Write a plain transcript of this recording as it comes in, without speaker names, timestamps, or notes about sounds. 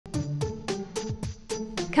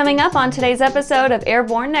Coming up on today's episode of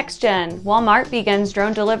Airborne-NextGen, Walmart begins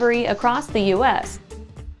drone delivery across the U.S.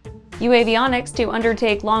 uAvionix to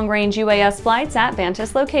undertake long-range UAS flights at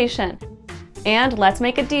Vantis location. And let's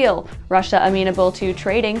make a deal, Russia amenable to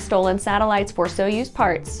trading stolen satellites for Soyuz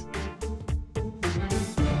parts.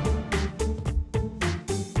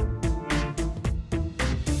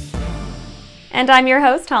 And I'm your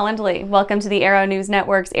host, Holland Lee. Welcome to the Aero-News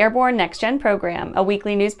Network's Airborne-NextGen program, a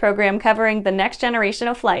weekly news program covering the next generation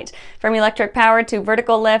of flight, from electric power to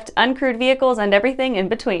vertical lift, uncrewed vehicles, and everything in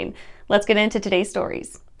between. Let's get into today's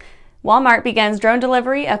stories. Walmart begins drone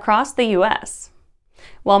delivery across the U.S.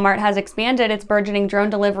 Walmart has expanded its burgeoning drone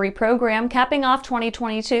delivery program, capping off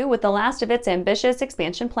 2022 with the last of its ambitious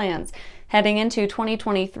expansion plans. Heading into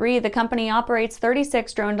 2023, the company operates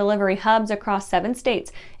 36 drone delivery hubs across 7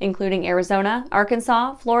 states, including Arizona,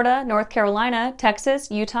 Arkansas, Florida, North Carolina,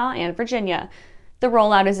 Texas, Utah, and Virginia. The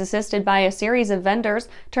rollout is assisted by a series of vendors,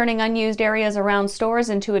 turning unused areas around stores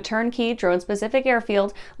into a turnkey drone-specific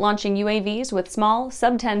airfield, launching UAVs with small,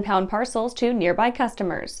 sub-10-pound parcels to nearby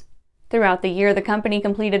customers. Throughout the year, the company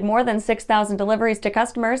completed more than 6,000 deliveries to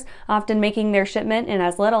customers, often making their shipment in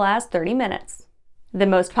as little as 30 minutes. The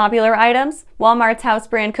most popular items: Walmart's house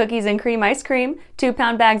brand cookies and cream ice cream,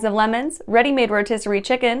 2-pound bags of lemons, ready-made rotisserie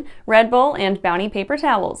chicken, Red Bull, and Bounty paper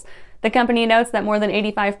towels. The company notes that more than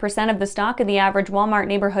 85% of the stock in the average Walmart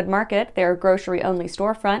neighborhood market, their grocery-only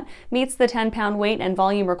storefront, meets the 10-pound weight and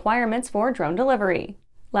volume requirements for drone delivery.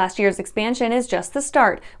 Last year's expansion is just the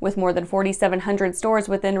start, with more than 4,700 stores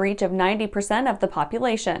within reach of 90% of the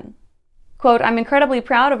population. Quote, "I'm incredibly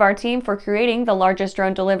proud of our team for creating the largest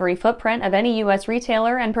drone delivery footprint of any U.S.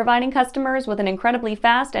 retailer and providing customers with an incredibly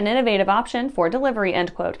fast and innovative option for delivery,"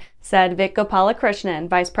 end quote, said Vic Gopalakrishnan,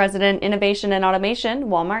 Vice President, Innovation and Automation,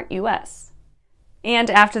 Walmart U.S. And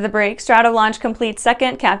after the break, StratoLaunch completes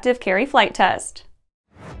second captive carry flight test.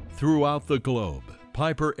 Throughout the globe,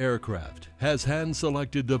 Piper Aircraft has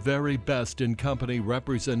hand-selected the very best in company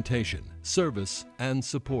representation, service, and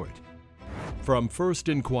support. From first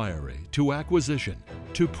inquiry to acquisition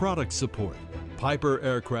to product support, Piper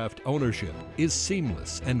Aircraft ownership is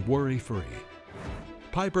seamless and worry-free.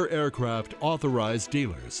 Piper Aircraft authorized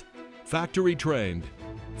dealers, factory trained,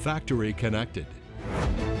 factory connected.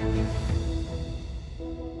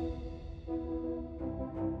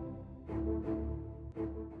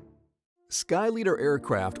 Skyleader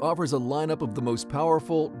Aircraft offers a lineup of the most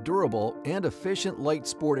powerful, durable, and efficient light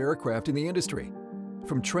sport aircraft in the industry.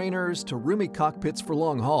 From trainers to roomy cockpits for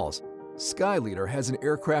long hauls, Skyleader has an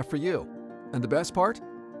aircraft for you. And the best part?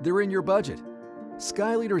 They're in your budget.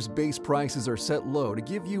 Skyleader's base prices are set low to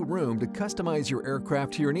give you room to customize your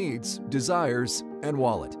aircraft to your needs, desires, and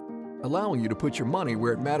wallet, allowing you to put your money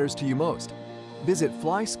where it matters to you most. Visit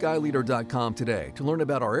flyskyleader.com today to learn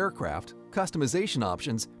about our aircraft, customization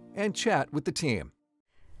options, and chat with the team.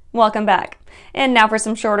 Welcome back. And now for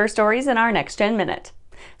some shorter stories in our Next Gen Minute.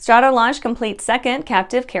 StratoLaunch completes second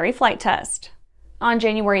captive carry flight test. On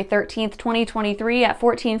January 13, 2023 at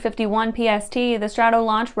 14:51 PST, the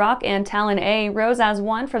StratoLaunch Rock and Talon-A rose as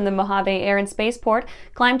one from the Mojave Air and Spaceport,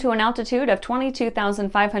 climbed to an altitude of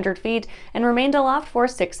 22,500 feet, and remained aloft for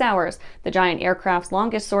 6 hours, the giant aircraft's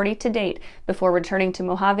longest sortie to date, before returning to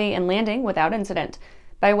Mojave and landing without incident.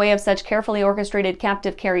 By way of such carefully orchestrated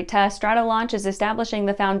captive carry tests, StratoLaunch is establishing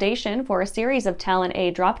the foundation for a series of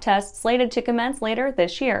Talon-A drop tests slated to commence later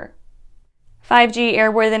this year. 5G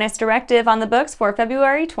airworthiness directive on the books for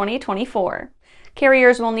February 2024.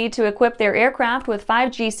 Carriers will need to equip their aircraft with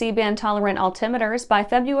 5G C-band tolerant altimeters by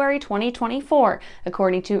February 2024,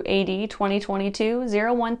 according to AD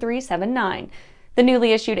 2022-01379. The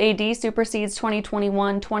newly issued AD supersedes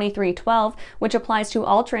 2021-2312, which applies to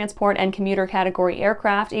all transport and commuter category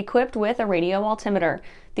aircraft equipped with a radio altimeter.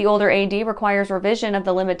 The older AD requires revision of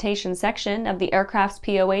the limitation section of the aircraft's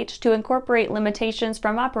POH to incorporate limitations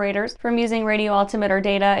from operators from using radio altimeter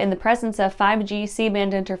data in the presence of 5G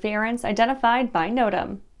C-band interference identified by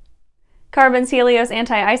NOTAM. Carbon's Helios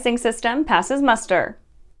anti-icing system passes muster.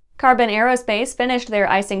 Carbon Aerospace finished their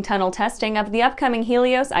icing tunnel testing of the upcoming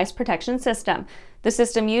Helios ice protection system. The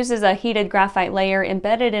system uses a heated graphite layer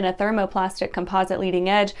embedded in a thermoplastic composite leading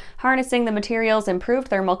edge, harnessing the material's improved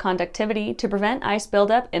thermal conductivity to prevent ice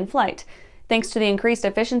buildup in flight. Thanks to the increased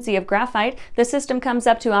efficiency of graphite, the system comes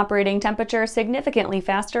up to operating temperature significantly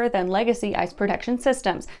faster than legacy ice protection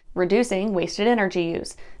systems, reducing wasted energy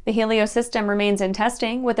use. The Helios system remains in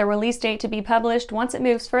testing, with a release date to be published once it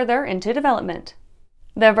moves further into development.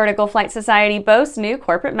 The Vertical Flight Society boasts new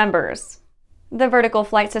corporate members. The Vertical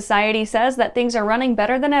Flight Society says that things are running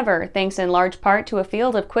better than ever, thanks in large part to a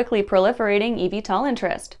field of quickly proliferating eVTOL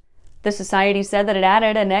interest. The society said that it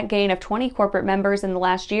added a net gain of 20 corporate members in the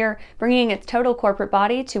last year, bringing its total corporate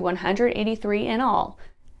body to 183 in all.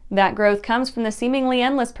 That growth comes from the seemingly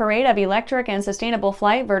endless parade of electric and sustainable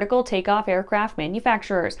flight vertical takeoff aircraft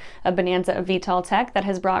manufacturers, a bonanza of VTOL tech that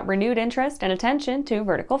has brought renewed interest and attention to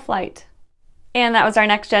vertical flight. And that was our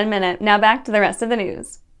Next Gen Minute. Now back to the rest of the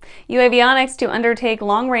news. uAvionix to undertake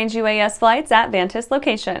long-range UAS flights at Vantis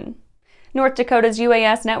location. North Dakota's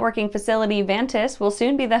UAS networking facility Vantis will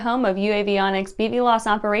soon be the home of uAvionix BVLOS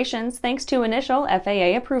operations thanks to initial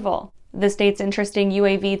FAA approval. The state's interesting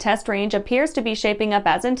UAV test range appears to be shaping up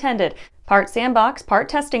as intended, part sandbox, part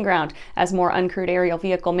testing ground, as more uncrewed aerial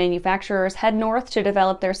vehicle manufacturers head north to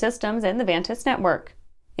develop their systems in the Vantis network.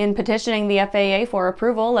 In petitioning the FAA for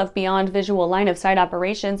approval of beyond visual line-of-sight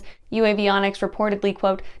operations, uAvionix reportedly,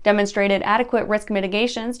 quote, demonstrated adequate risk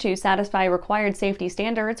mitigations to satisfy required safety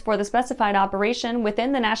standards for the specified operation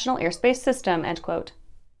within the national airspace system, end quote.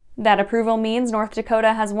 That approval means North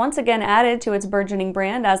Dakota has once again added to its burgeoning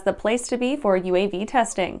brand as the place to be for UAV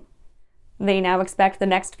testing. They now expect the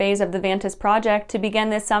next phase of the Vantis project to begin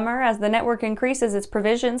this summer as the network increases its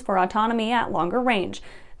provisions for autonomy at longer range.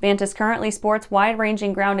 Vantis currently sports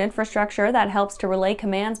wide-ranging ground infrastructure that helps to relay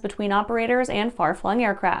commands between operators and far-flung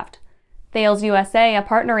aircraft. Thales USA, a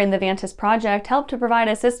partner in the Vantis project, helped to provide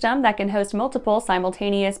a system that can host multiple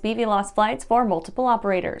simultaneous BVLOS flights for multiple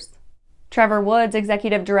operators. Trevor Woods,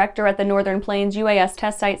 executive director at the Northern Plains UAS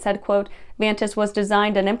test site, said, quote, Vantis was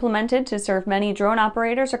designed and implemented to serve many drone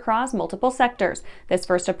operators across multiple sectors. This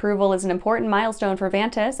first approval is an important milestone for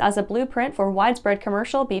Vantis as a blueprint for widespread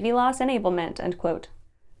commercial BVLOS enablement, end quote.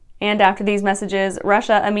 And after these messages,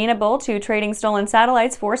 Russia amenable to trading stolen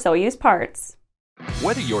satellites for Soyuz parts.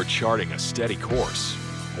 Whether you're charting a steady course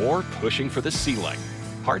or pushing for the ceiling,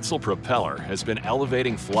 Hartzell Propeller has been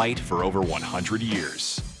elevating flight for over 100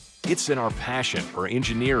 years. It's in our passion for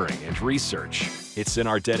engineering and research. It's in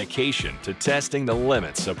our dedication to testing the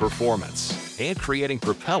limits of performance and creating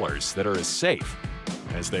propellers that are as safe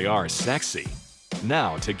as they are sexy.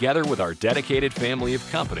 Now, together with our dedicated family of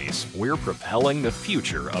companies, we're propelling the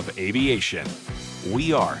future of aviation.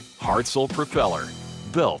 We are Hartzell Propeller,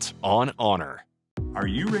 built on honor. Are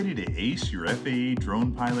you ready to ace your FAA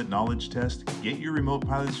drone pilot knowledge test, get your remote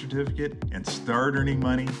pilot certificate, and start earning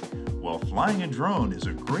money? Well, flying a drone is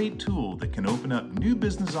a great tool that can open up new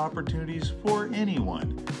business opportunities for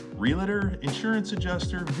anyone. Realtor, insurance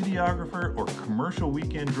adjuster, videographer, or commercial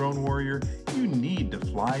weekend drone warrior, you need to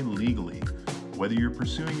fly legally. Whether you're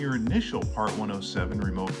pursuing your initial Part 107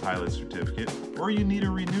 remote pilot certificate or you need a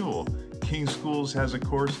renewal, King Schools has a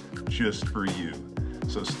course just for you.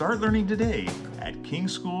 So start learning today at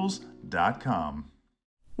kingschools.com.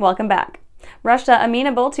 Welcome back. Russia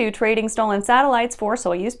amenable to trading stolen satellites for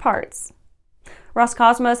Soyuz parts.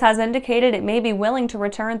 Roscosmos has indicated it may be willing to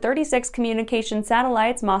return 36 communication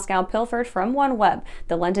satellites Moscow pilfered from OneWeb,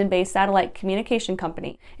 the London-based satellite communication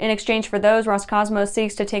company. In exchange for those, Roscosmos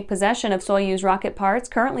seeks to take possession of Soyuz rocket parts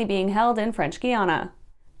currently being held in French Guiana.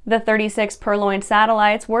 The 36 purloined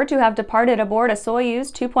satellites were to have departed aboard a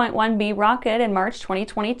Soyuz 2.1B rocket in March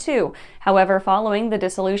 2022. However, following the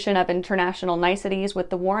dissolution of international niceties with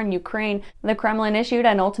the war in Ukraine, the Kremlin issued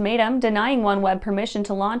an ultimatum denying OneWeb permission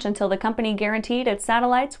to launch until the company guaranteed its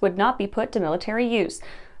satellites would not be put to military use.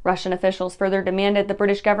 Russian officials further demanded the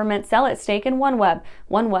British government sell its stake in OneWeb.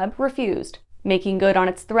 OneWeb refused. Making good on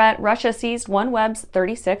its threat, Russia seized OneWeb's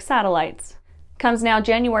 36 satellites. Comes now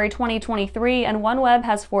January 2023, and OneWeb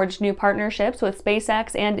has forged new partnerships with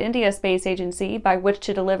SpaceX and India Space Agency by which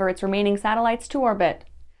to deliver its remaining satellites to orbit.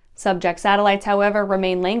 Subject satellites, however,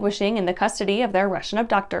 remain languishing in the custody of their Russian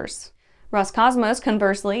abductors. Roscosmos,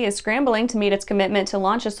 conversely, is scrambling to meet its commitment to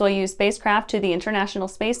launch a Soyuz spacecraft to the International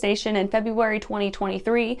Space Station in February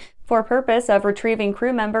 2023 for purpose of retrieving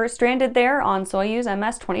crew members stranded there on Soyuz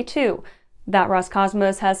MS-22. That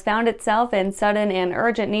Roscosmos has found itself in sudden and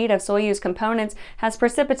urgent need of Soyuz components has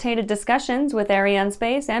precipitated discussions with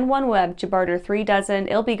Arianespace and OneWeb to barter 36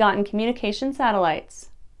 ill-begotten communication satellites.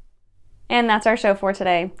 And that's our show for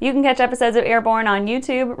today. You can catch episodes of Airborne on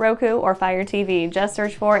YouTube, Roku, or Fire TV. Just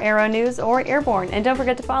search for Aero-News or Airborne, and don't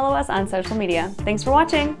forget to follow us on social media. Thanks for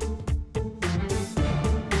watching!